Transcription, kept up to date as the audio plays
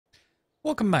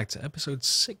Welcome back to episode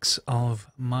 6 of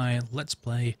my Let's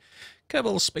Play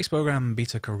Kerbal Space Program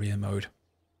Beta Career Mode.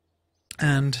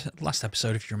 And last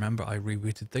episode, if you remember, I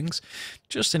rebooted things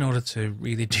just in order to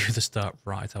really do the start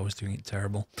right. I was doing it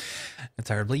terribly.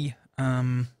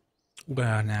 We've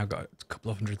now got a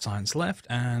couple of hundred science left,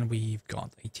 and we've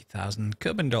got 80,000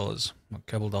 Kerbal dollars. Not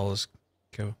Kerbal dollars.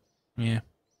 Yeah,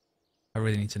 I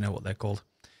really need to know what they're called.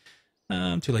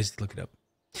 I'm too lazy to look it up.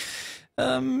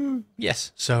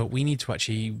 Yes, so we need to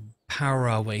actually power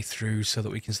our way through so that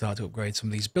we can start to upgrade some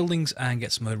of these buildings and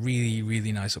get some of the really,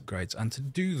 really nice upgrades. And to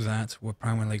do that, we're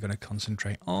primarily going to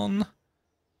concentrate on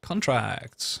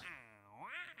contracts.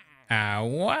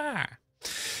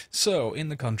 So, in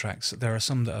the contracts, there are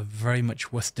some that are very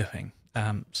much worth doing.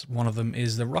 One of them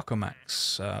is the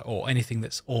Rockomax, or anything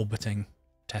that's orbiting,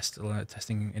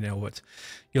 testing in orbit.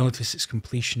 You'll notice its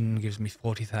completion gives me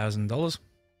 $40,000.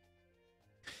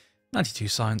 92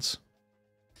 science.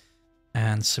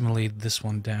 And similarly, this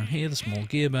one down here, the small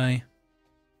gear bay,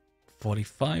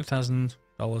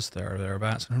 $45,000 there or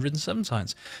thereabouts, 107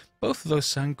 science. Both of those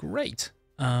sound great.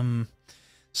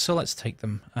 So let's take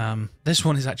them. This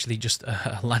one is actually just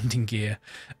a landing gear.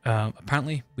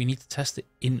 Apparently, we need to test it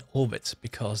in orbit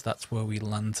because that's where we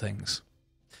land things.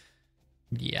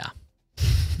 Yeah.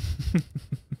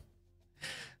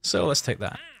 So let's take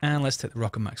that, and let's take the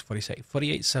Rockomax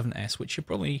 48.7S, which you're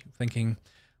probably thinking,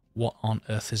 what on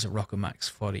earth is a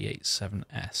Rockomax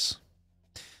 48.7S?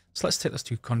 So let's take those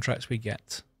two contracts. We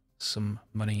get some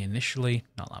money initially,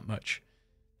 not that much.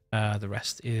 The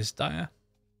rest is dire.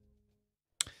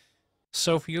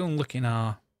 So if you go and look in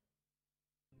our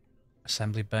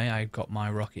assembly bay, I've got my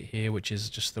rocket here, which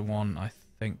is just the one I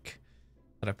think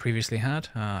that I previously had.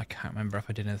 I can't remember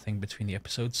if I did anything between the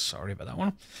episodes. Sorry about that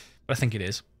one, but I think it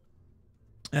is.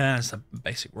 It's a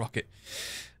basic rocket.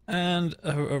 And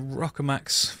a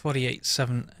Rockomax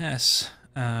 48.7S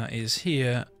is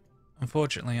here.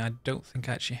 Unfortunately, I don't think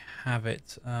I actually have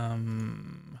it.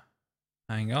 Hang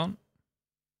on.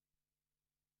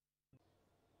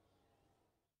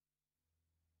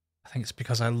 I think it's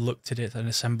because I looked at it and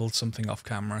assembled something off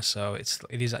camera, so it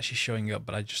is actually showing up,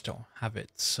 but I just don't have it.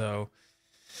 So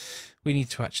we need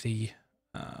to actually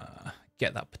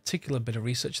get that particular bit of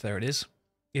research. There it is.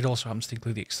 It also happens to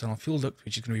include the external fuel duct,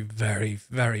 which is going to be very,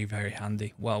 very, very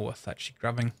handy. Well worth actually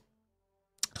grabbing.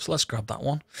 So let's grab that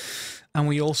one. And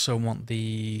we also want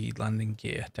the landing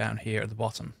gear down here at the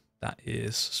bottom. That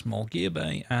is small gear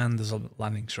bay, and there's a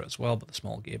landing strut as well, but the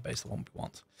small gear bay is the one we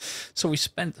want. So we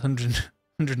spent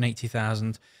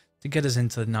 180,000 to get us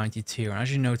into the 90 tier. And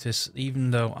as you notice,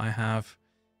 even though I have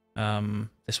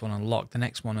this one unlocked, the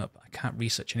next one up, I can't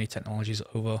research any technologies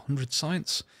over 100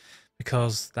 science,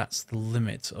 because that's the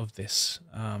limit of this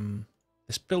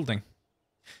this building.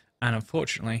 And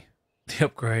unfortunately, the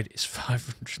upgrade is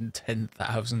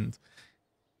 510,000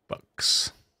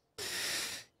 bucks.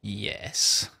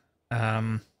 Yes.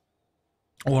 One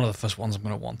of the first ones I'm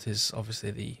going to want is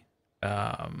obviously the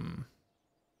am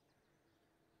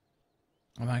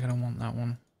I going to want that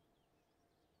one?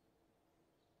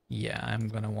 Yeah, I'm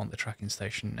going to want the tracking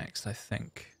station next, I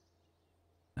think.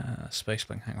 Space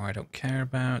Blink Hangar I don't care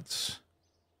about.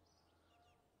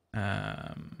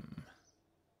 Yeah,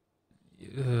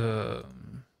 we're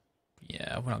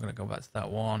not going to go back to that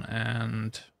one,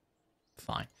 and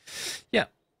fine. Yeah,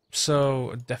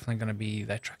 so definitely going to be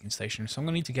their tracking station. So I'm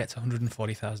going to need to get to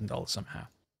 $140,000 somehow,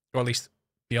 or at least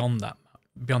beyond that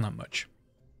much.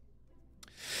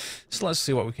 So let's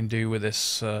see what we can do with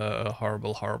this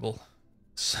horrible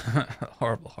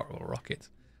rocket,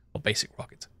 or basic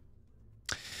rocket.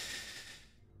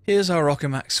 Here's our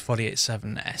Rockomax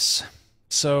 48.7S.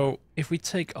 So if we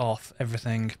take off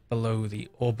everything below the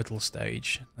orbital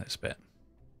stage, this bit,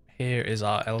 here is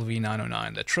our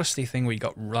LV909, the trusty thing we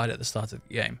got right at the start of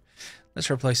the game.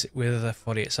 Let's replace it with a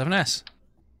 48.7S.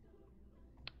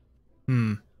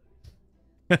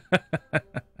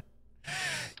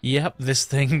 Yep, this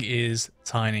thing is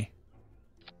tiny.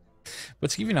 But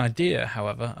to give you an idea,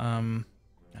 however,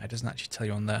 it doesn't actually tell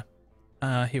you on there.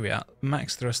 Here we are.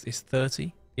 Max thrust is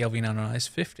 30. The LV909 is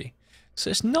 50. So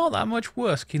it's not that much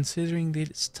worse considering that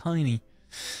it's tiny.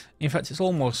 In fact, it's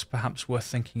almost perhaps worth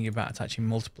thinking about attaching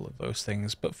multiple of those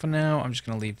things. But for now, I'm just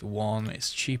going to leave the one.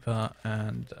 It's cheaper,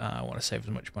 and I want to save as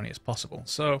much money as possible.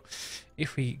 So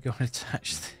if we go and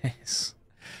attach this,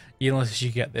 you'll notice you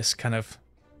get this kind of...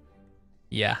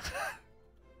 Yeah.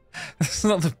 It's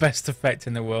not the best effect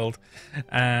in the world,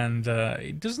 and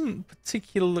it doesn't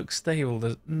particularly look stable.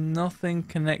 There's nothing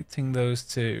connecting those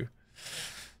two.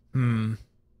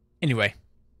 Anyway,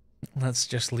 let's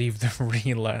just leave the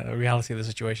reality of the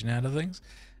situation out of things,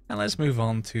 and let's move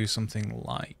on to something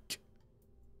like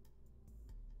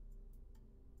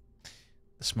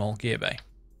the small gear bay.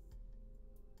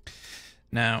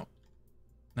 Now,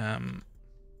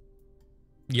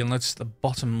 you'll notice at the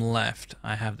bottom left,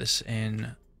 I have this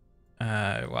in,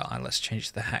 well, let's change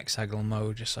to the hexagonal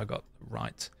mode just so I got the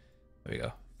right, there we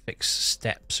go, fixed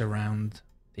steps around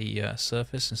the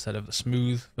surface instead of the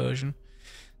smooth version.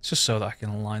 It's just so that I can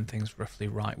align things roughly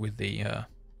right with the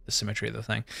symmetry of the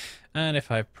thing. And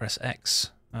if I press X,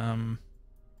 I'm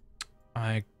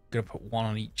going to put one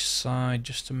on each side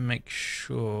just to make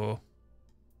sure.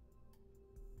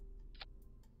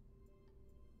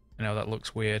 I know that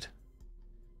looks weird.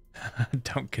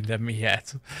 Don't condemn me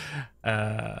yet.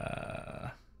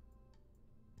 Yeah,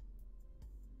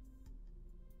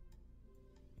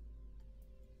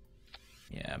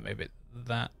 maybe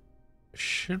that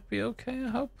should be okay, I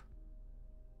hope.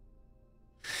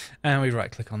 And we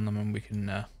right click on them and we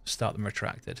can start them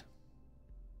retracted,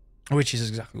 which is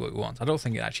exactly what we want. I don't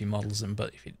think it actually models them,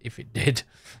 but if it did,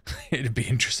 it'd be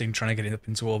interesting trying to get it up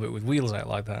into orbit with wheels out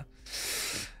like that.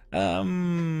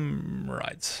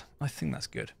 Right, I think that's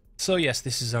good. So yes,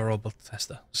 this is our orbital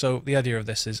tester. So the idea of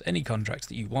this is any contracts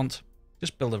that you want,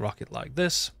 just build a rocket like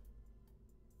this.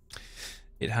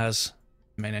 It has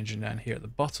the main engine down here at the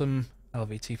bottom,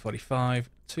 LVT-45,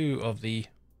 2 of the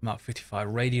Mark 55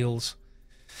 radials,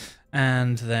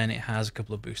 and then it has a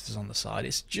couple of boosters on the side.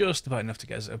 It's just about enough to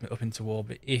get us up into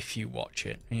orbit if you watch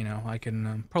it. You know, I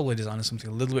can probably design something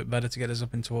a little bit better to get us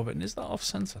up into orbit. And is that off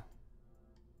center?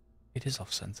 It is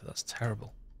off center. That's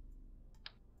terrible.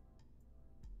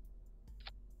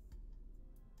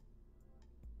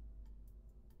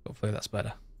 Hopefully that's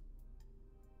better.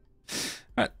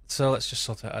 Right, so let's just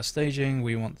sort out our staging.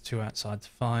 We want the 2 outside to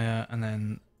fire, and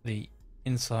then the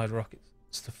inside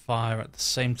rockets to fire at the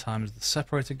same time as the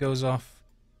separator goes off.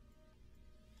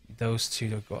 Those 2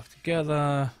 don't go off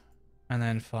together, and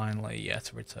then finally, yeah,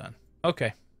 to return.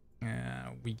 Okay,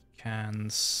 we can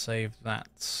save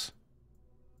that.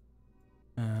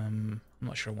 I'm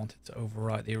not sure I wanted to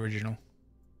overwrite the original.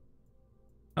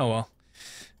 Oh well.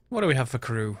 What do we have for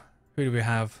crew? Who do we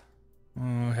have?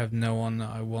 Oh, I have no one that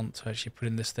I want to actually put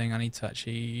in this thing. I need to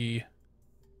actually...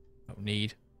 Don't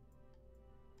need.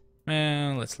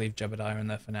 Let's leave Jebediah in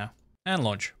there for now. And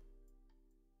launch.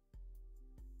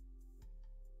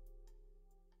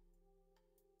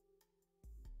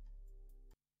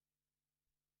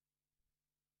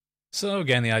 So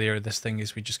again, the idea of this thing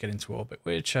is we just get into orbit,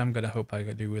 which I'm going to hope I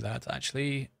can do without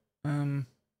actually getting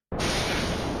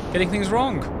things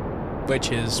wrong,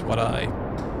 which is what I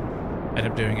end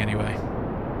up doing anyway.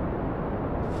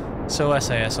 So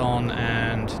SAS on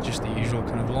and just the usual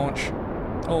kind of launch,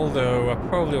 although I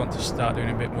probably want to start doing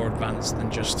a bit more advanced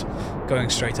than just going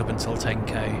straight up until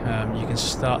 10k. You can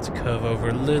start to curve over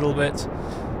a little bit,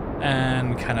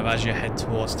 and kind of as you head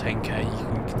towards 10k you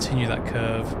can continue that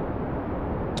curve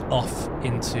off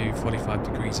into 45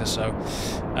 degrees or so.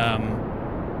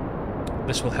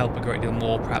 This will help a great deal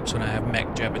more perhaps when I have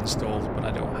Mech Jeb installed, but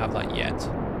I don't have that yet.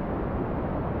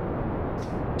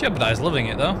 Jebediah's loving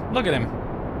it though. Look at him.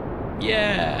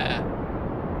 Yeah.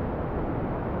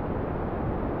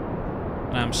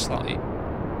 And I'm slightly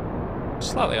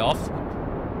off.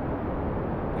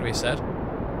 What we said.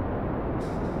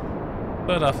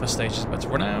 But our first stage is about to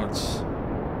run out.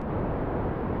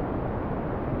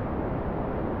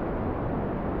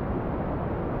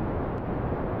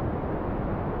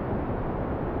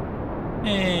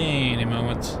 Any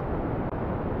moment.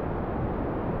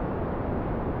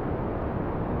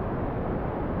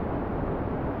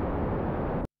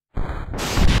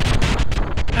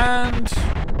 And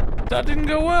that didn't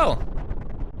go well.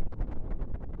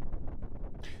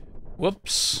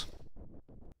 Whoops.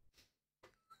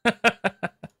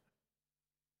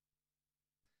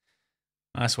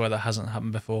 I swear that hasn't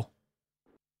happened before.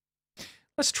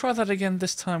 Let's try that again,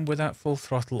 this time without full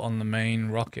throttle on the main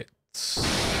rockets.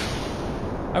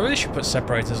 I really should put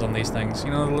separators on these things.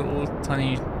 You know, the little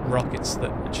tiny rockets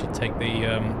that actually take the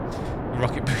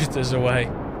rocket boosters away.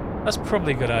 That's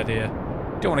probably a good idea.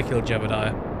 Don't want to kill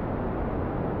Jebediah.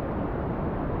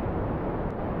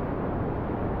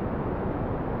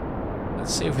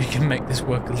 Let's see if we can make this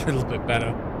work a little bit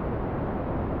better.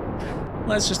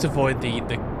 Let's just avoid the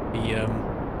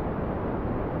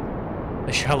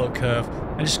shallow curve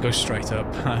and just go straight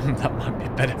up. That might be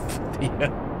better for the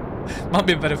might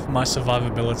be better for my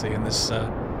survivability in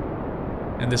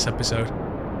this episode.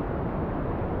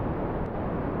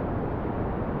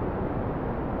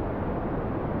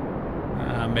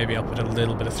 Maybe I'll put a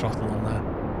little bit of throttle on there.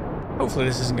 Hopefully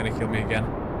this isn't going to kill me again.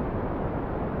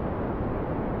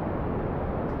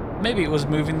 Maybe it was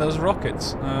moving those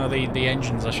rockets, the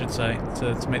engines, I should say,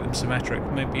 to make them symmetric.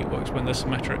 Maybe it works when they're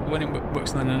symmetric. When it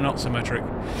works when they're not symmetric,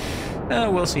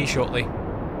 we'll see shortly.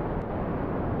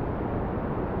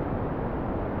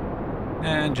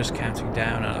 And just counting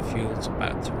down, and our fuel's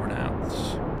about to run out.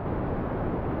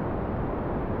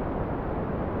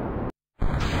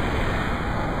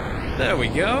 There we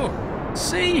go.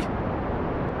 See?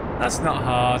 That's not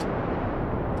hard.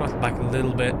 Throttle back a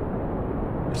little bit,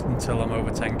 just until I'm over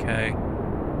 10k,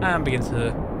 and begin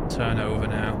to turn over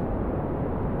now.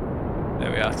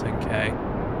 There we are, 10k.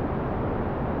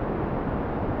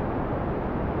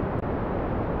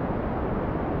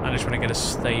 I just want to get a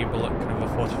stable at kind of a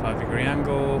 45-degree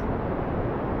angle.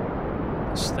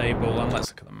 Stable, and let's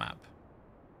look at the map.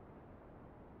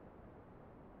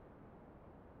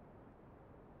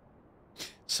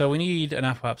 So we need an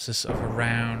apoapsis of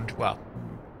around, well,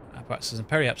 apoapsis and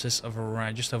periapsis of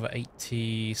around just over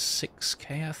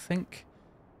 86k, I think,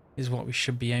 is what we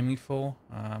should be aiming for.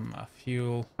 Our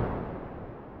fuel,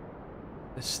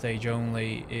 this stage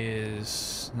only,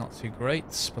 is not too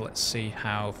great, but let's see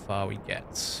how far we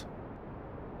get.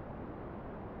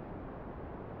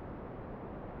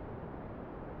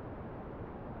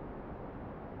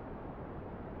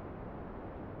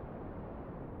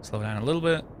 Slow down a little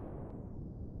bit.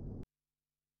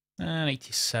 And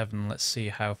 87, let's see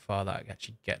how far that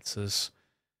actually gets us.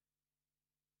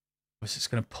 It's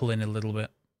going to pull in a little bit.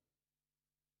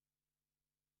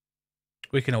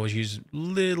 We can always use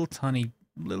little tiny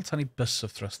bursts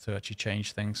of thrust to actually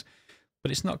change things, but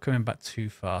it's not coming back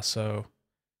too far, so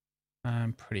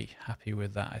I'm pretty happy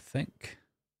with that, I think.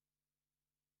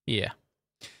 Yeah.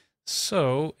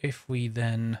 So if we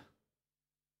then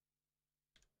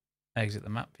exit the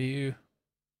map view,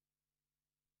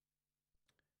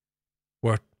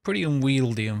 we're pretty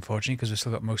unwieldy, unfortunately, because we've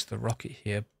still got most of the rocket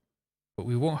here, but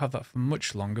we won't have that for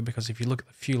much longer, because if you look at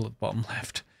the fuel at the bottom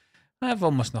left, I have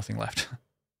almost nothing left,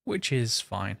 which is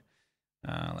fine.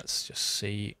 Let's just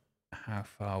see how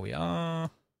far we are.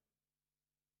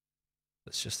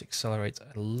 Let's just accelerate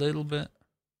a little bit.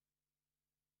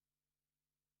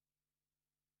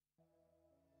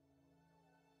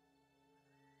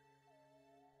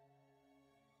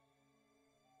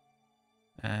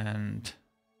 And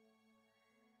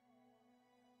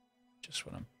just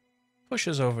want to push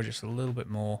us over just a little bit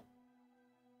more.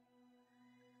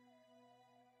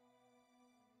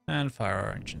 And fire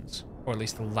our engines, or at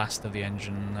least the last of the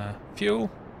engine fuel.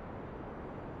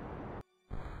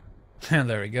 And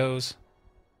there it goes.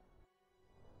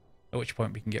 At which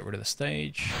point we can get rid of the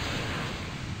stage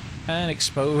and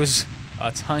expose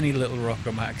our tiny little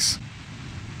rocket max.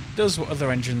 Does what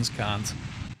other engines can't.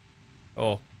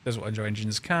 Or does what other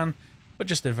engines can, but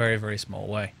just in a very, very small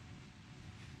way.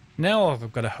 Now all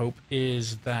I've got to hope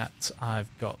is that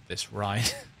I've got this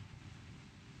right.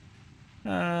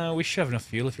 We should have enough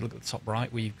fuel. If you look at the top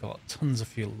right, we've got tons of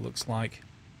fuel, it looks like.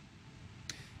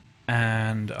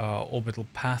 And our orbital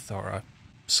path, or our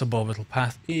suborbital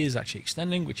path, is actually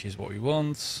extending, which is what we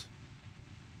want.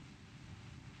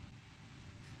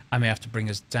 I may have to bring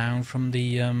us down from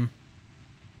the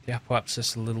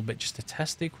apoapsis a little bit just to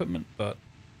test the equipment, but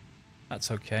that's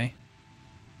okay.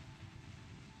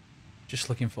 Just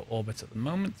looking for orbit at the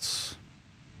moment.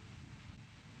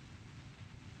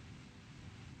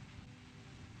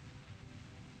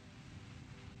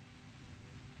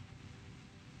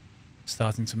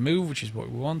 Starting to move, which is what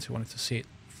we want. We wanted to see it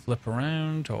flip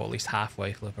around, or at least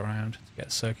halfway flip around, to get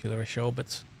a circular-ish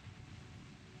orbit.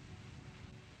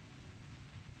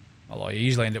 Although you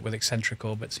usually end up with eccentric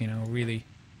orbits, you know, really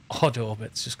odd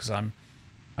orbits, just because I'm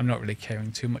not really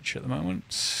caring too much at the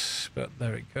moment. But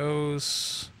there it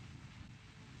goes.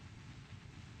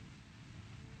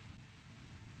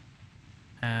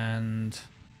 And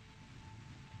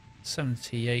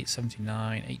 78,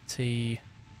 79, 80.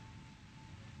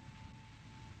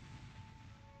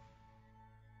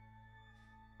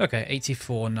 Okay,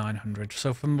 84, 900.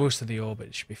 So for most of the orbit,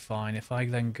 it should be fine. If I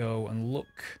then go and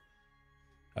look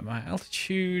at my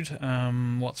altitude,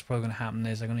 what's probably going to happen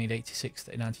is I'm going to need 86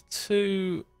 to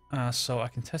 92. So I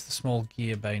can test the small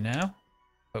gear bay now,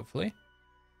 hopefully.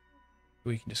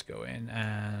 We can just go in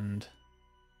and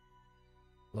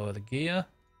lower the gear.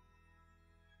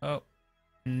 Oh,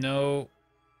 no.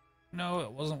 No,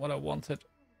 it wasn't what I wanted.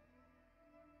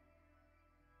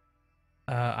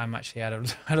 I'm actually out of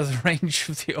the range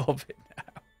of the orbit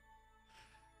now.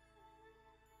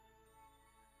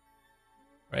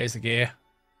 Raise the gear.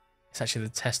 It's actually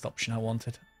the test option I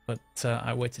wanted, but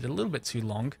I waited a little bit too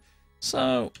long.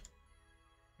 So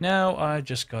now I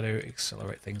just got to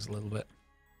accelerate things a little bit.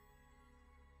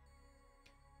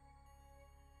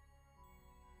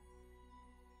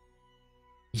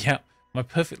 Yeah, my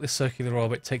perfectly circular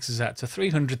orbit takes us out to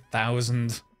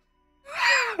 300,000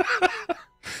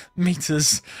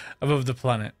 meters above the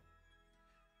planet.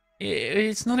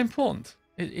 It's not important.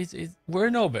 We're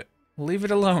in orbit. Leave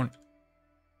it alone.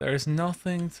 There is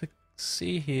nothing to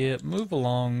see here. Move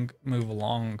along, move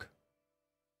along.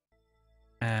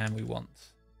 And we want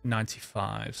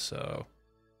 95, so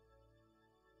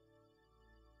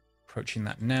approaching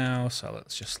that now, so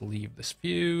let's just leave this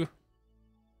view.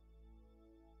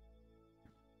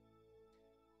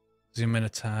 Zoom in a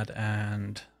tad,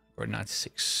 and we're at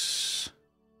 96.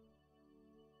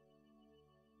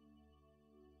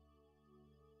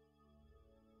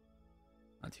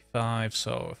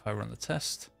 So if I run the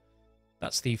test,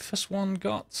 that's the first one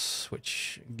got,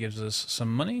 which gives us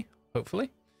some money,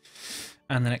 hopefully.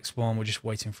 And the next one, we're just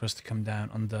waiting for us to come down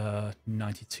under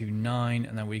 92.9,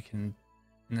 and then we can...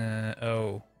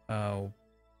 oh,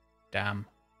 damn.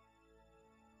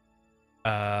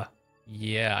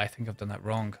 Yeah, I think I've done that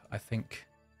wrong. I think...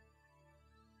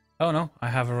 Oh no, I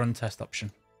have a run test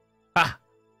option. Ah!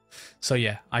 So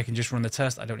yeah, I can just run the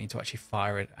test. I don't need to actually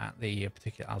fire it at the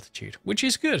particular altitude, which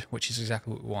is good, which is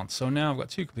exactly what we want. So now I've got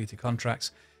 2 completed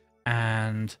contracts,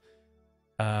 and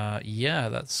yeah,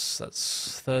 that's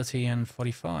 30 and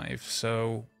 45.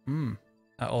 So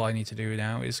all I need to do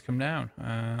now is come down.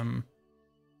 Am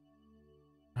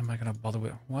I going to bother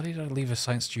with... Why did I leave a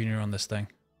Science Junior on this thing?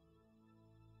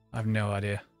 I have no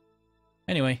idea.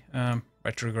 Anyway,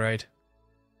 retrograde.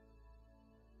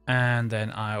 And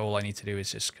then all I need to do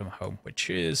is just come home, which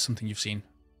is something you've seen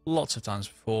lots of times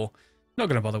before. Not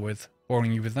going to bother with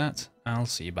boring you with that. I'll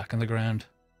see you back on the ground.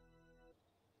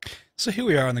 So here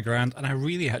we are on the ground, and I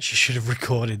really actually should have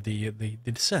recorded the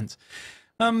descent.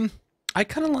 I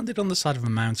kind of landed on the side of a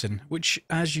mountain, which,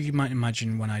 as you might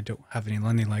imagine when I don't have any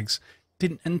landing legs,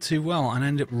 didn't end too well, and I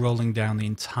ended up rolling down the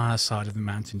entire side of the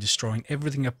mountain, destroying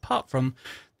everything apart from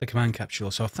the command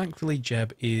capsule. So thankfully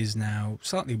Jeb is now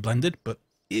slightly blended, but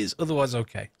is otherwise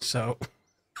okay. So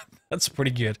that's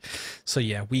pretty good. So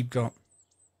yeah, we've got,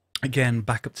 again,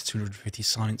 back up to 250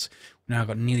 science. We've now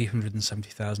got nearly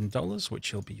 $170,000,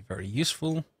 which will be very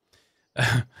useful.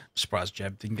 I'm surprised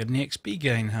Jeb didn't get an EXP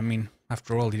gain. I mean,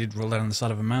 after all, he did roll down on the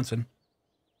side of a mountain.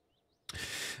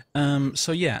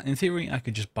 So yeah, in theory, I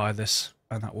could just buy this,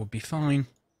 and that would be fine.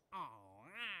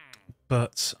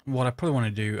 But what I probably want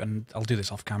to do, and I'll do this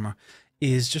off camera,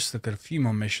 is just look at a few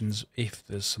more missions if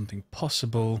there's something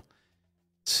possible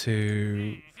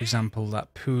to, for example,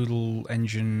 that Poodle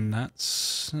engine.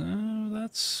 That's no,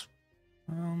 that's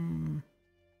an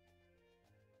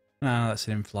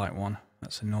in-flight one.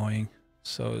 That's annoying.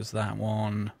 So is that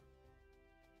one.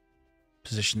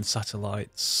 Position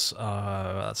satellites.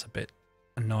 That's a bit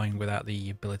annoying without the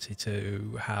ability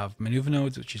to have maneuver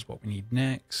nodes, which is what we need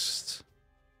next.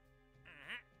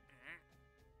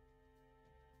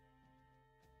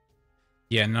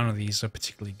 Yeah, none of these are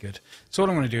particularly good. So what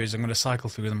I'm going to do is I'm going to cycle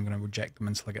through them. I'm going to reject them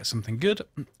until I get something good.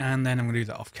 And then I'm going to do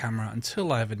that off camera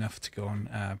until I have enough to go and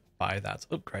buy that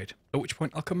upgrade. At which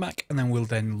point I'll come back and then we'll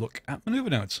then look at maneuver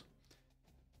nodes.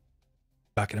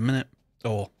 Back in a minute,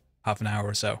 or half an hour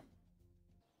or so.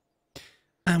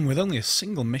 And with only a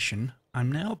single mission,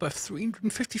 I'm now above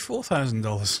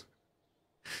 $354,000.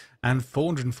 And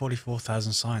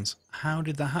 444,000 science. How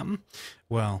did that happen?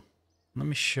 Well, let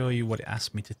me show you what it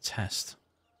asked me to test.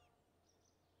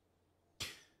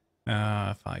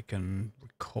 If I can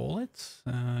recall it.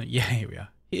 Yeah, here we are.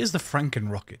 Here's the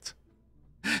Franken rocket.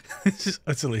 This is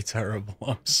utterly terrible.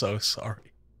 I'm so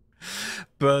sorry.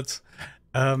 But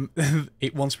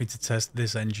it wants me to test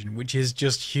this engine, which is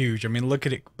just huge. I mean, look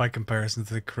at it by comparison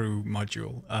to the crew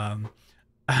module.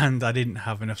 And I didn't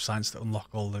have enough science to unlock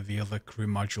all of the other crew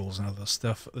modules and other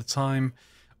stuff at the time.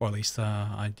 Or at least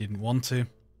I didn't want to.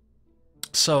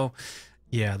 So,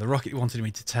 yeah, the rocket it wanted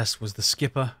me to test was the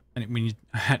skipper. And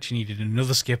I actually needed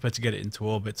another skipper to get it into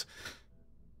orbit.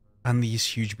 And these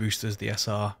huge boosters, the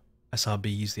SRBs,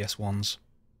 the S1s.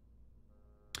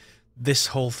 This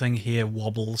whole thing here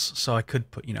wobbles, so I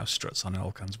could put, struts on and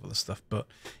all kinds of other stuff. But,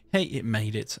 hey, it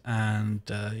made it, and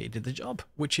it did the job,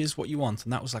 which is what you want.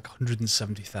 And that was like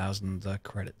 170,000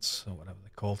 credits, or whatever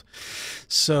they're called.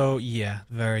 So, yeah,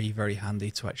 very, very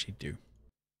handy to actually do.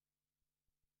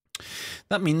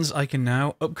 That means I can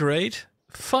now upgrade,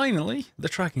 finally, the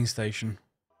tracking station,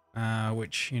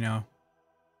 which,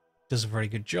 does a very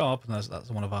good job. And that's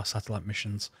one of our satellite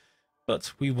missions.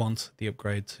 But we want the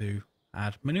upgrade to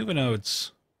add maneuver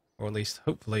nodes, or at least,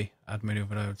 hopefully, add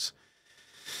maneuver nodes.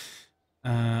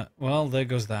 Well, there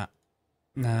goes that.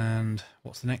 And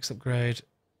what's the next upgrade?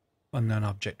 Unknown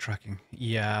object tracking.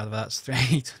 Yeah, that's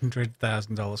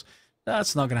 $800,000.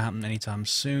 That's not going to happen anytime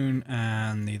soon,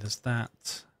 and neither's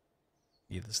that.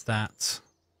 Neither's that.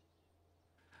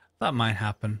 That might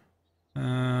happen.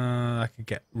 I could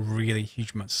get really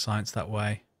huge amounts of science that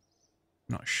way.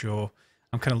 Not sure.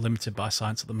 I'm kind of limited by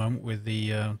science at the moment with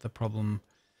the problem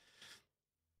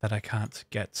that I can't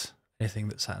get anything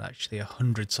that's at actually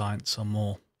 100 science or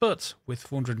more. But with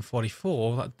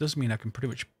 444, that does mean I can pretty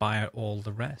much buy out all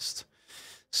the rest.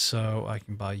 So I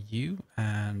can buy you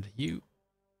and you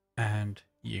and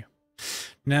you.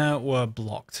 Now we're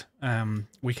blocked.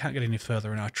 We can't get any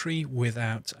further in our tree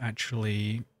without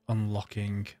actually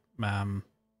unlocking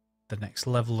the next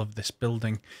level of this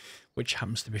building, which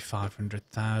happens to be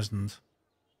 500,000.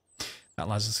 That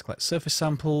allows us to collect surface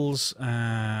samples.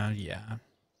 Yeah,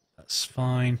 that's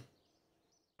fine.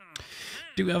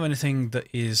 Do we have anything that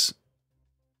is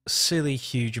silly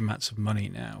huge amounts of money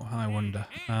now? I wonder.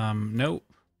 No,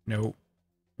 no,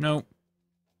 no.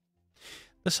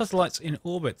 The satellites in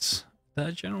orbit,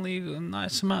 they're generally a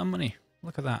nice amount of money.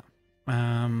 Look at that.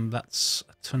 That's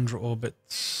a Tundra orbit,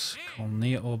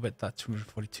 Colnea orbit, that's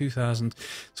 242,000.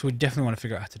 So we definitely want to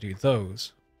figure out how to do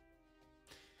those.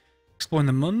 Exploring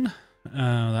the Mun,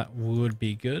 that would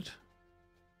be good.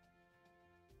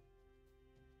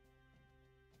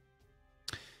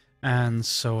 And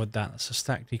so with that, that's a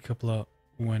stack decoupler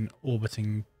when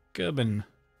orbiting Kerbal.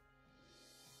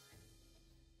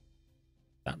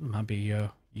 That might be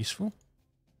useful.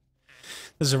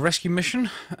 There's a rescue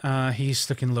mission. He's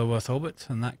stuck in low Earth orbit,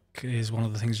 and that is one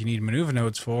of the things you need maneuver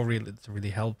nodes for, really, to really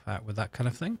help out with that kind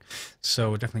of thing. So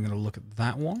we're definitely going to look at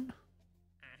that one.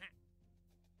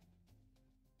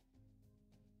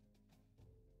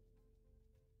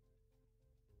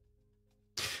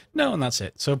 No, and that's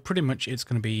it. So pretty much it's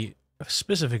going to be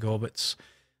specific orbits,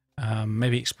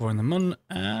 maybe exploring the Mun,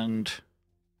 and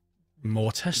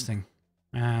more testing.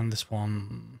 And this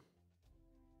one,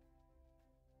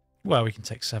 well, we can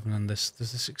take 7 and this.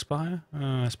 Does this expire?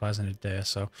 It expires in a day,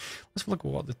 so let's look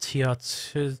at what the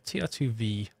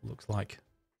TR2V looks like.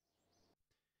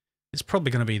 It's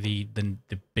probably going to be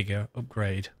the bigger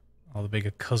upgrade, or the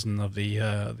bigger cousin of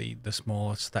the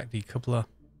smaller stack decoupler.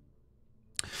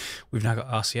 We've now got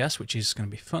RCS, which is going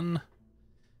to be fun.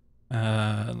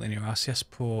 Linear RCS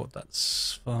port,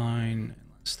 that's fine.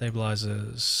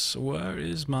 Stabilizers. Where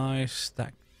is my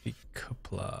stack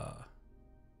decoupler?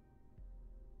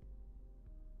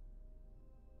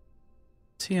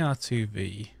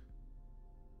 TR2V.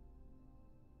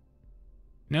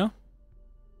 No?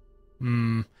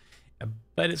 I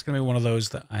bet it's going to be one of those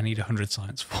that I need 100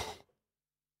 science for.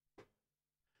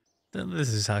 This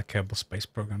is how Kerbal Space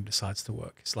Program decides to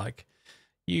work. It's like,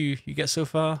 you get so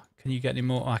far, can you get any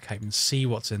more? Oh, I can't even see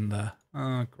what's in there.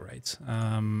 Oh, great.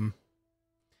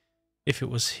 If it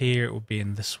was here, it would be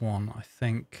in this one, I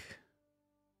think.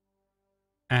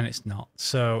 And it's not.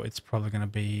 So it's probably going to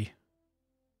be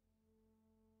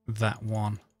that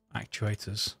one,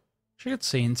 actuators. I could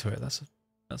see into it.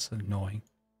 That's annoying.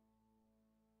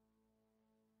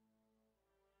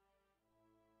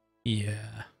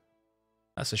 Yeah.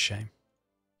 That's a shame.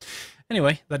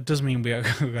 Anyway, that does mean we are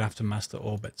going to have to master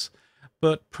orbits,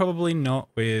 but probably not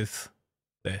with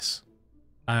this.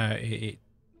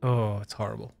 Oh, it's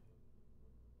horrible.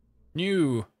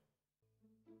 New.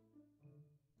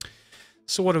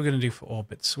 So what are we going to do for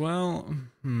orbits? Well,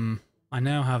 I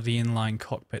now have the inline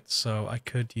cockpit, so I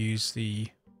could use the...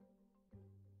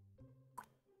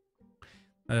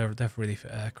 They're really for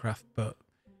aircraft, but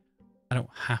I don't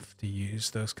have to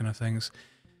use those kind of things.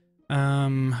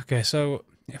 Okay, so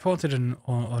if I wanted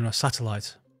on a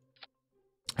satellite,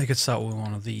 I could start with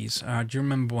one of these. Do you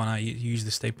remember when I used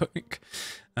the Stay Putnik?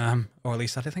 Or at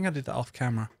least I think I did that off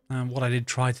camera. What I did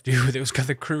try to do with it was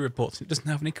gather crew reports. It doesn't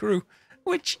have any crew,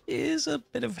 which is a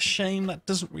bit of a shame. That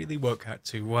doesn't really work out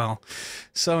too well.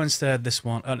 So instead, this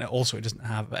one, and also it doesn't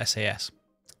have SAS.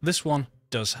 This one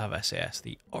does have SAS,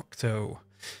 the Octo.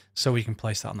 So we can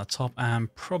place that on the top,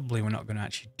 and probably we're not going to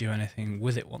actually do anything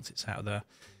with it once it's out there.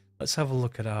 Let's have a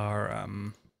look at our,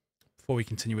 before we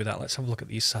continue with that, let's have a look at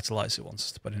these satellites it wants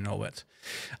us to put in orbit.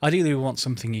 Ideally, we want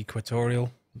something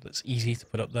equatorial that's easy to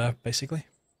put up there, basically.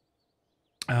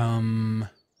 Mission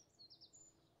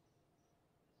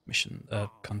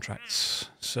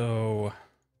contracts. So,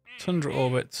 Tundra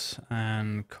orbit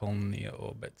and Colnea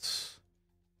orbit.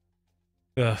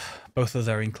 Both of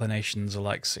their inclinations are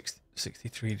like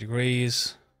 63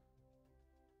 degrees.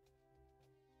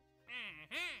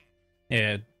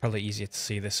 Yeah, probably easier to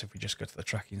see this if we just go to the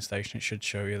tracking station. It should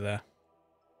show you there.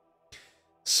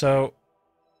 So,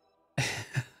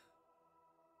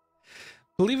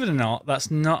 believe it or not, that's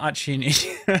not actually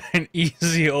an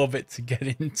easy orbit to get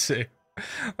into.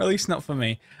 Or at least not for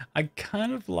me. I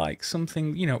kind of like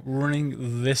something, you know,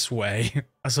 running this way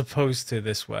as opposed to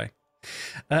this way.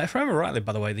 If I remember rightly,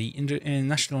 by the way, the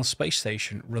International Space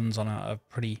Station runs on a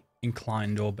pretty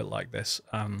inclined orbit like this.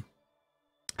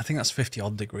 I think that's 50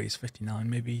 odd degrees, 59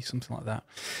 maybe, something like that.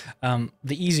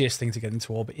 The easiest thing to get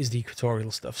into orbit is the equatorial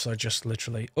stuff. So just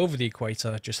literally over the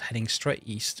equator, just heading straight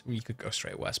east. You could go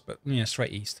straight west, but you know,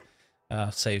 straight east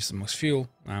saves the most fuel.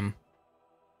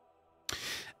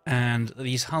 And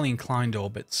these highly inclined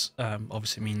orbits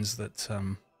obviously means that,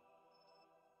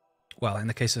 well, in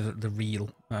the case of the real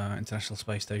International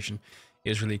Space Station, it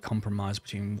was really a compromise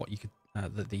between what you could,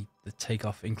 the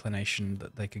takeoff inclination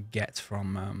that they could get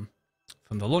from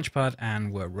the launch pad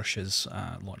and where Russia's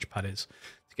launch pad is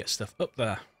to get stuff up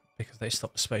there, because they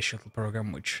stopped the space shuttle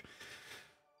program, which,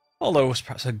 although it was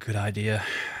perhaps a good idea,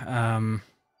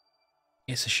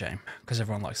 it's a shame because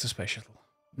everyone likes the space shuttle.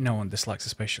 No one dislikes the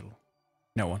space shuttle.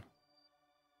 No one.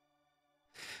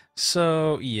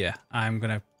 So yeah, I'm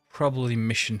gonna probably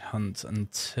mission hunt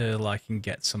until I can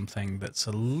get something that's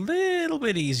a little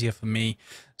bit easier for me,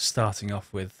 starting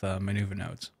off with maneuver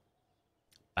nodes.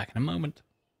 Back in a moment.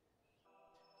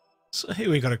 So here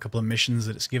we got a couple of missions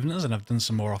that it's given us, and I've done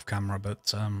some more off camera,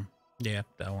 but yeah,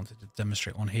 I wanted to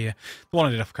demonstrate one here. The one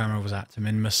I did off camera was at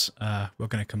Minmus. We're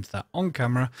going to come to that on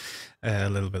camera a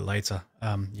little bit later.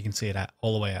 You can see it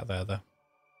all the way out there, though.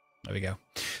 There we go.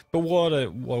 But what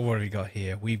have we got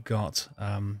here? We've got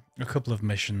a couple of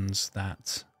missions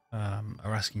that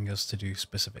are asking us to do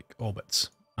specific orbits,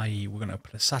 i.e. we're going to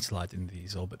put a satellite into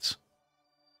these orbits.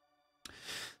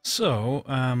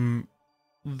 So,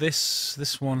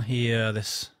 this one here,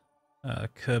 this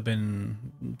Kerbal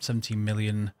 17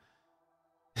 million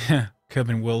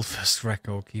Kerbal World First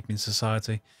Record Keeping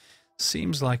Society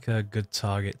seems like a good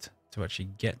target to actually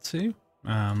get to.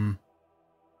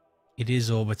 It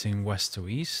is orbiting west to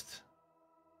east,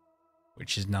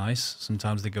 which is nice.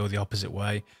 Sometimes they go the opposite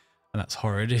way, and that's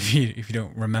horrid if you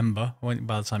don't remember by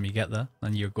the time you get there,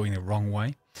 then you're going the wrong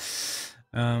way.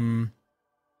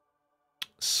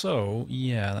 So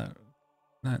yeah,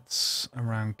 that's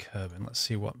around Kerbal. Let's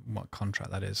see what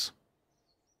contract that is.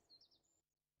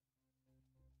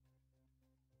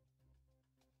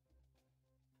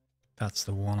 That's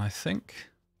the one, I think.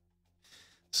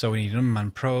 So we need an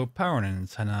unmanned probe, power an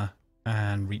antenna,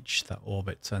 and reach that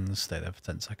orbit and stay there for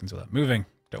 10 seconds without moving.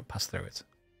 Don't pass through it.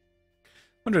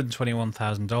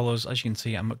 $121,000. As you can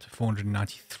see, I'm up to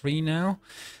 493 now.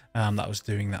 That was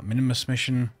doing that Minimus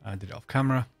mission. I did it off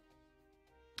camera.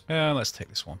 Let's take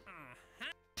this one.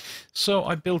 So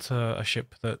I built a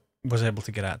ship that was able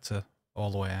to get out to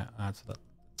all the way out to that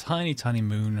tiny, tiny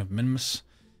moon of Minimus.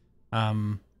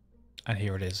 And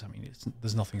here it is. I mean,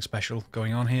 there's nothing special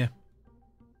going on here.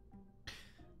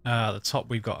 At the top,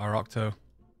 we've got our Octo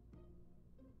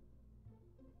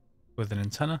with an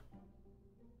antenna,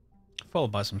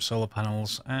 followed by some solar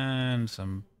panels and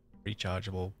some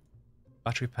rechargeable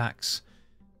battery packs.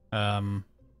 Tiny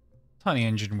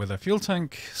engine with a fuel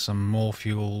tank, some more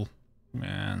fuel,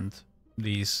 and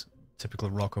these typical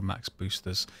Rocco Max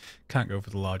boosters. Can't go for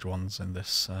the large ones in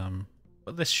this,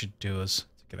 but this should do us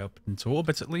to get up into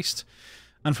orbit at least.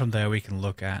 And from there, we can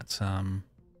look at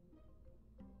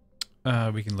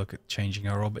changing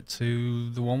our orbit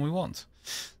to the one we want.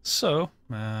 So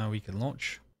we can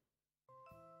launch.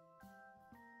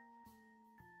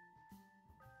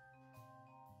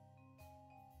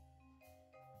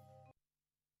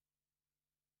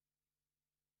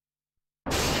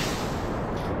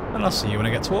 And I'll see you when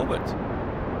I get to orbit.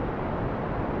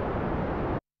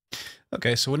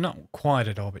 Okay, so we're not quite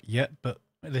at orbit yet, but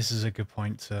this is a good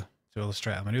point to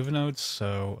illustrate our maneuver nodes.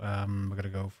 So we're going to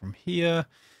go from here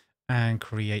and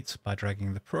create by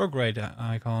dragging the prograde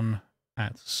icon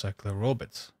at circular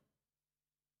orbit.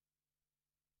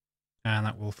 And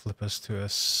that will flip us to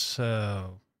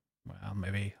well,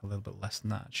 maybe a little bit less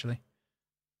than that actually.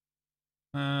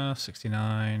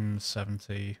 69,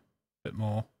 70, a bit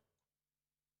more.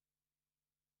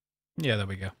 Yeah, there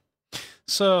we go.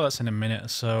 So that's in a minute or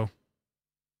so.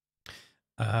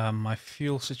 My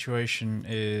fuel situation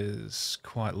is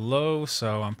quite low,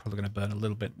 so I'm probably going to burn a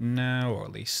little bit now, or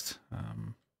at least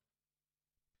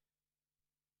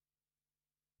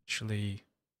actually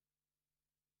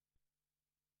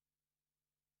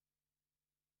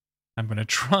I'm going to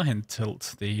try and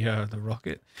tilt the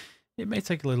rocket. It may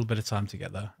take a little bit of time to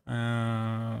get there.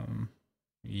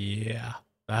 Yeah,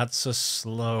 that's a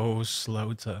slow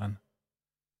turn.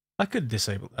 I could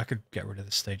get rid of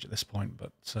this stage at this point,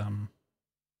 but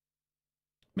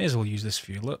may as well use this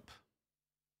fuel up.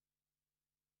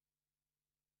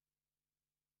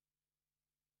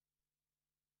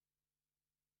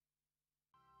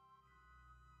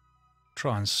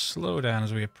 try and slow down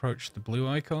as we approach the blue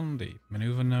icon, the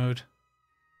maneuver node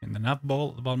in the nav ball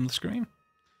at the bottom of the screen.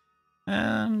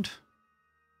 And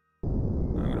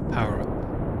I'm going to power up.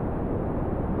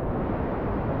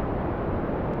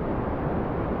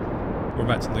 We're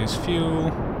about to lose fuel.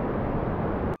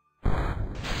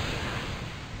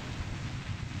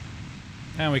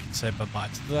 And we can say bye-bye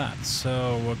to that.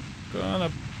 So we're going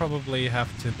to probably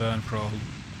have to burn for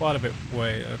quite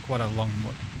a long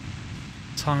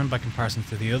time by comparison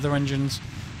to the other engines.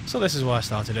 So this is why I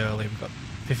started early. We've got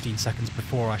 15 seconds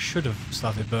before I should have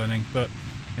started burning, but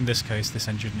in this case this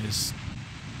engine is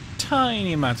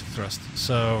tiny amount of thrust,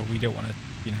 so we don't want to,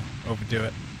 you know, overdo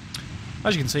it.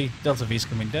 As you can see, delta V is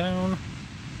coming down.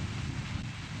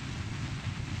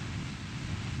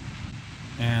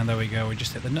 And there we go, we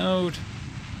just hit the node.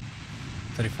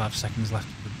 35 seconds left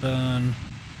of the burn.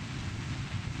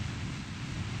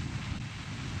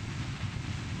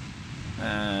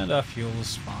 And our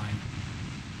fuel's fine.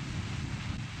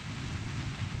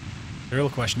 The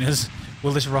real question is,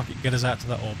 will this rocket get us out to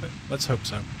that orbit? Let's hope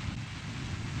so.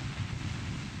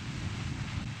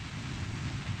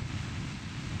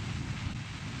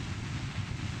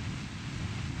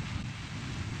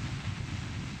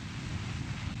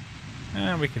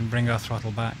 And we can bring our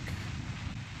throttle back.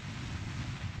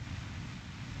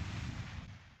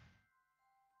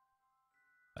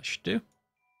 That should do.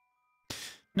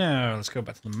 Now, let's go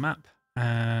back to the map.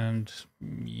 And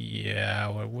yeah,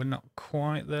 we're not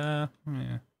quite there.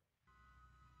 Yeah.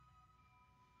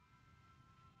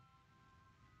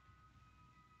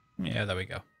 Yeah, there we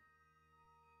go.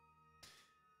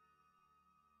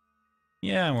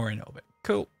 Yeah, we're in orbit.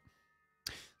 Cool.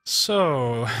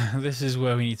 So, this is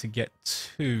where we need to get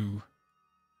to.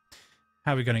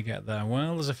 How are we going to get there?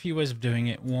 Well, there's a few ways of doing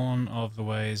it. One of the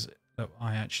ways that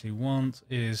I actually want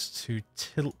is to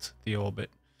tilt the orbit.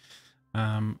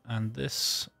 And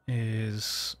this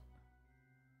is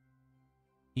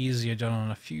easier done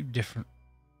on a few different,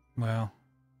 well,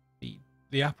 the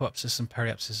apoapsis and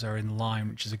periapsis are in line,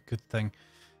 which is a good thing,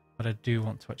 but I do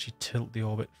want to actually tilt the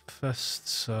orbit first,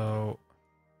 so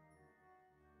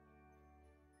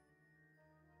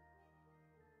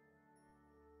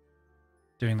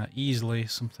doing that easily,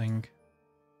 something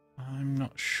I'm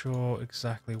not sure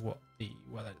exactly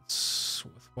whether it's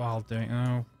worthwhile doing.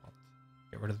 Oh,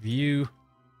 get rid of the view.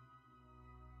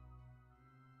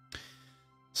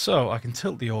 So I can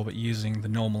tilt the orbit using the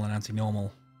normal and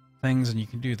anti-normal things, and you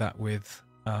can do that with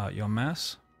your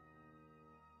mouse.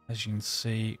 As you can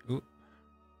see,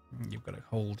 you've got to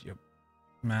hold your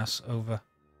mouse over.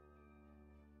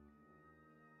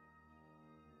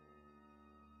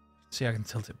 See, I can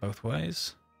tilt it both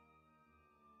ways.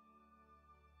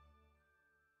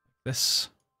 Like this.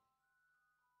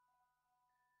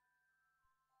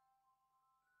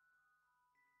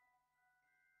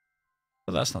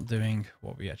 But that's not doing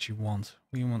what we actually want.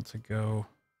 We want to go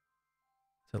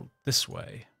tilt this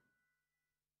way.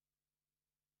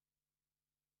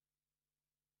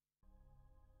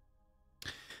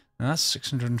 And that's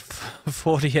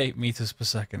 648 meters per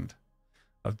second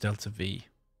of delta V.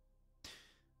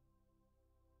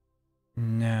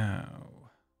 Now,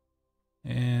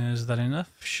 is that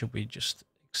enough? Should we just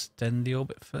extend the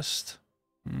orbit first?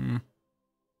 I think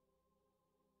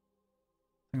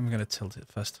we're going to tilt it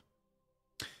first.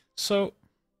 So,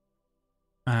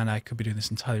 and I could be doing this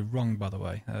entirely wrong, by the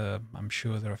way. I'm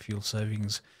sure there are fuel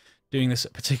savings doing this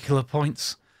at particular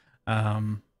points.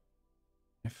 In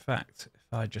fact, if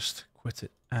I just quit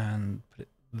it and put it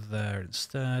there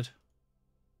instead.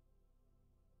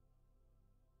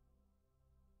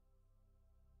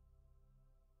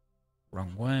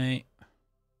 Wrong way.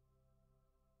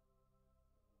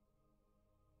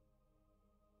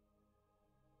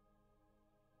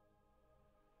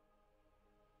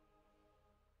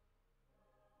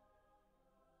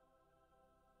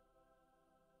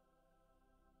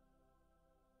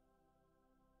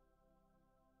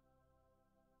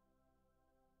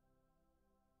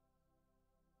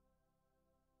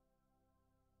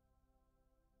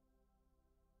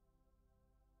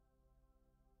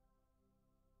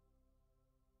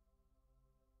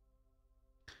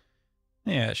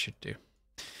 Yeah, it should do.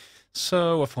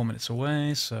 So we're 4 minutes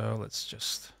away, so let's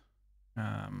just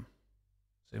zoom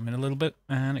in a little bit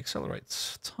and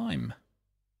accelerate time.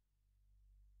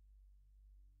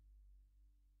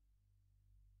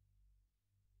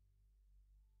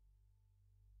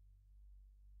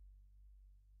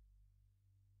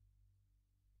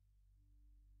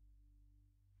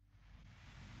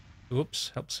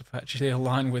 Oops, helps if I actually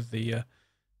align with the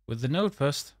node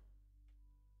first.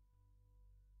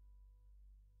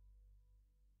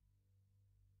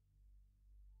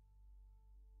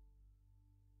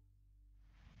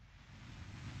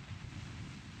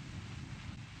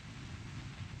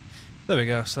 There we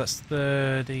go, so that's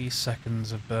 30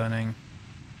 seconds of burning.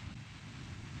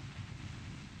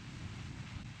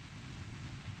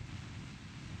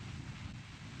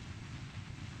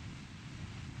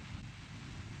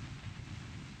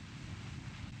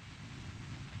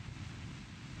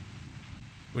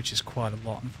 Which is quite a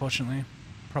lot, unfortunately.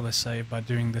 Probably say by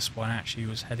doing this one actually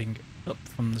was heading up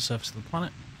from the surface of the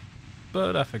planet,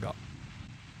 but I forgot.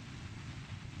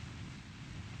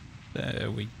 There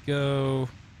we go.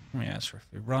 Yeah, that's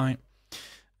roughly right.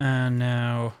 And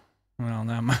now, well,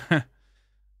 now my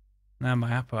now my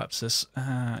apoapsis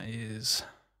is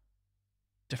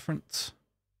different.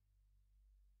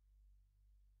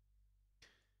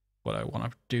 What I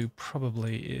want to do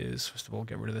probably is, first of all,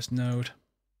 get rid of this node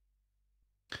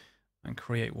and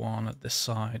create one at this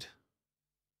side.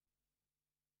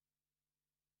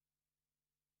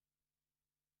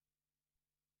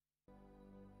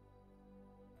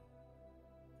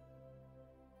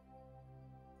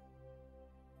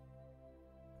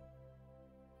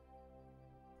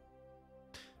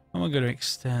 And we're going to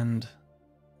extend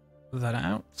that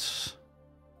out,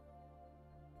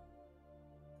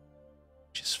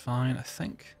 which is fine, I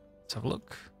think. Let's have a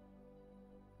look.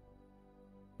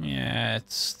 Yeah,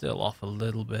 it's still off a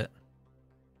little bit.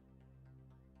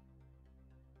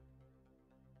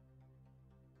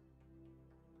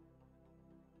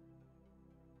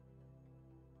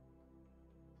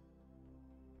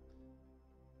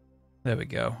 There we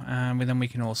go. And then we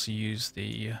can also use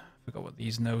the, I forgot what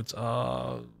these nodes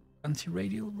are,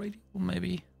 anti-radial,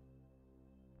 maybe?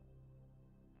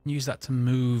 Use that to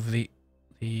move the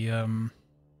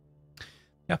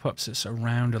apoapsis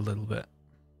around a little bit.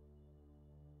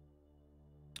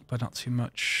 But not too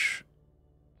much.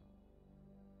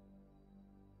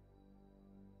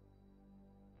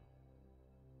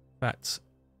 In fact,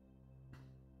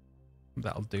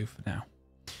 that'll do for now.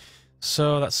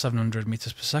 So that's 700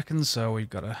 meters per second, so we've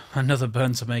got another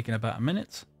burn to make in about a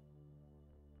minute.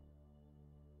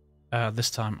 This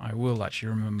time I will actually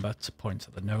remember to point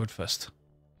at the node first.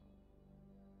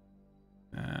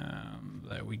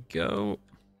 There we go.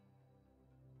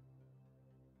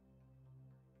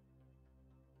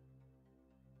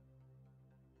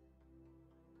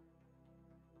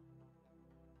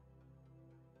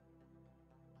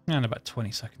 And about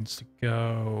 20 seconds to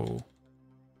go.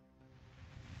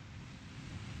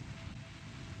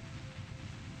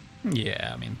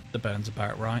 Yeah, I mean, the burn's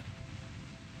about right.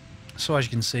 So as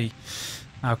you can see,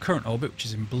 our current orbit, which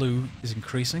is in blue, is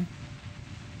increasing.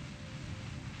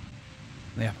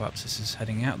 The apoapsis is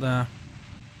heading out there.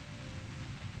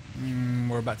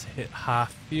 We're about to hit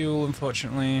half fuel,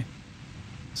 unfortunately.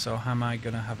 So how am I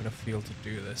going to have enough fuel to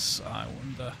do this, I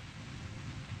wonder?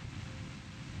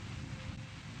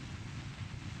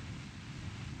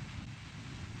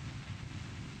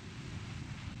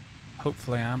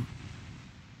 Hopefully I am.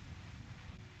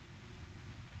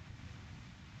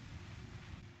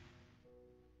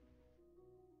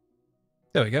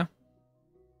 There we go.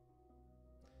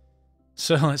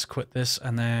 So let's quit this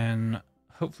and then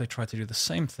hopefully try to do the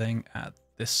same thing at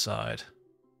this side.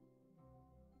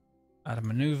 Add a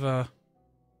maneuver.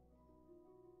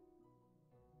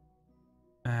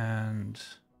 And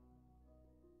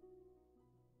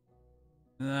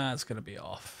that's going to be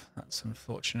off. That's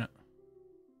unfortunate.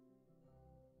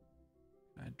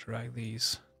 I drag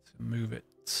these to move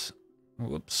it.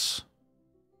 Whoops.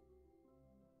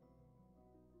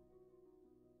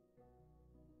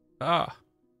 Ah.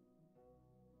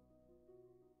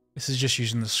 This is just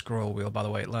using the scroll wheel, by the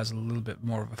way. It allows a little bit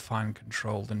more of a fine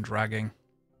control than dragging,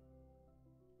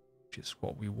 which is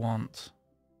what we want.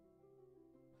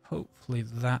 Hopefully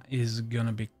that is going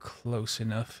to be close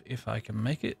enough if I can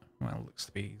make it. Well, it looks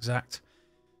to be exact.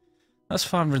 That's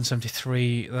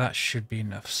 573. That should be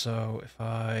enough. So if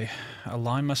I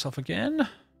align myself again.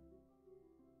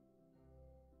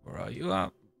 Where are you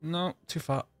at? No, too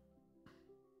far.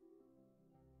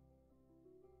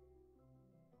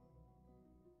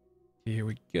 Here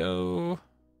we go.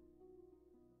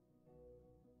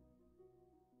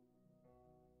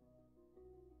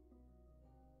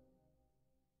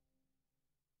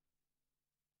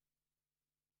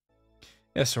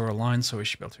 Yes, so we're aligned, so we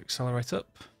should be able to accelerate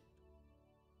up.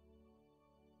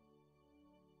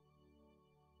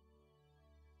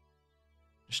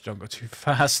 Just don't go too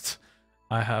fast.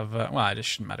 I have, well, it just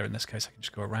shouldn't matter in this case. I can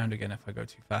just go around again if I go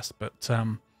too fast. But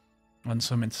on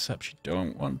some intercepts, you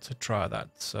don't want to try that.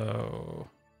 So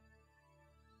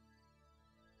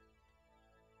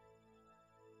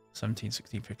 17,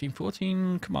 16, 15,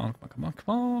 14. Come on, come on, come on,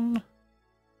 come on.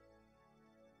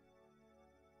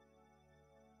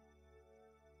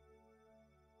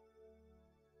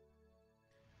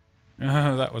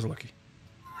 Oh, that was lucky.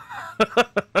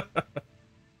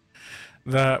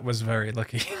 That was very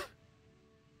lucky.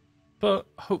 But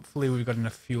hopefully we've got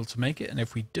enough fuel to make it, and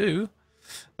if we do,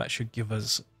 that should give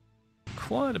us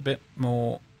quite a bit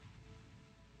more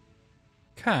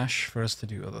cash for us to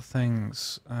do other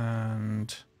things.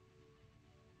 And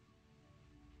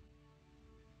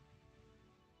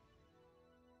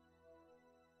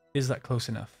is that close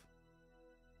enough?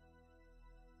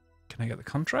 Can I get the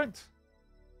contract?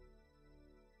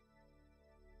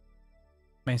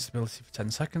 Main stability for 10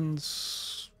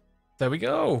 seconds. There we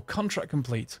go. Contract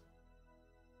complete.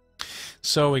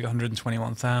 So we got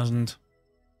 121,000.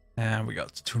 And we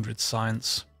got 200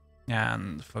 science.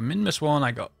 And for Minmus 1,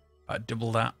 I got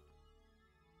double that.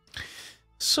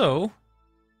 So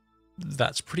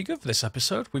that's pretty good for this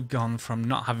episode. We've gone from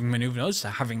not having maneuver nodes to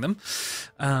having them.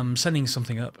 Sending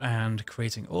something up and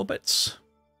creating orbits.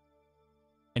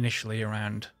 Initially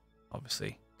around,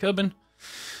 obviously, Kerbal.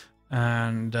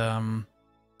 And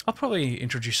I'll probably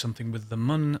introduce something with the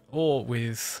Mun or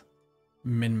with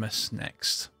Minmus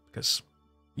next, because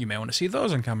you may want to see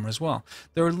those on camera as well.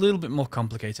 They're a little bit more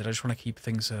complicated. I just want to keep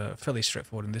things fairly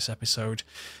straightforward in this episode.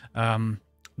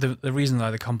 The reason that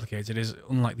they're complicated is,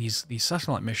 unlike these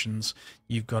satellite missions,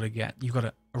 you've got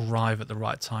to arrive at the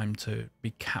right time to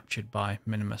be captured by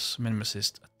Minimus. Minimus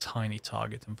is a tiny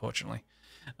target, unfortunately.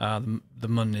 The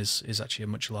Mun is actually a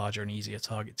much larger and easier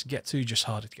target to get to, just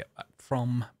harder to get back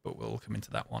from, but we'll come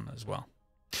into that one as well.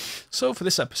 So for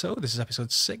this episode, this is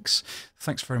episode 6.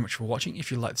 Thanks very much for watching. If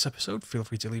you liked this episode, feel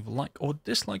free to leave a like or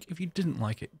dislike if you didn't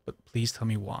like it, but please tell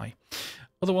me why.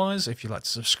 Otherwise, if you'd like to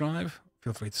subscribe,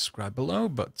 feel free to subscribe below,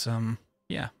 but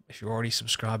yeah, if you're already a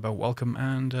subscriber, welcome,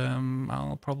 and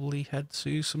I'll probably head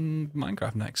to some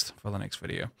Minecraft next for the next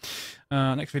video.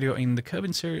 Next video in the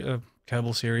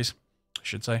Kerbal series, I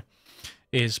should say,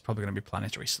 is probably going to be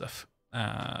planetary stuff.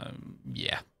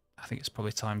 Yeah, I think it's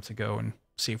probably time to go and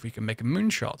see if we can make a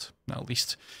moonshot, at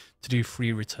least to do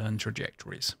free return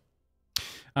trajectories.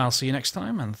 I'll see you next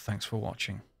time, and thanks for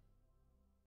watching.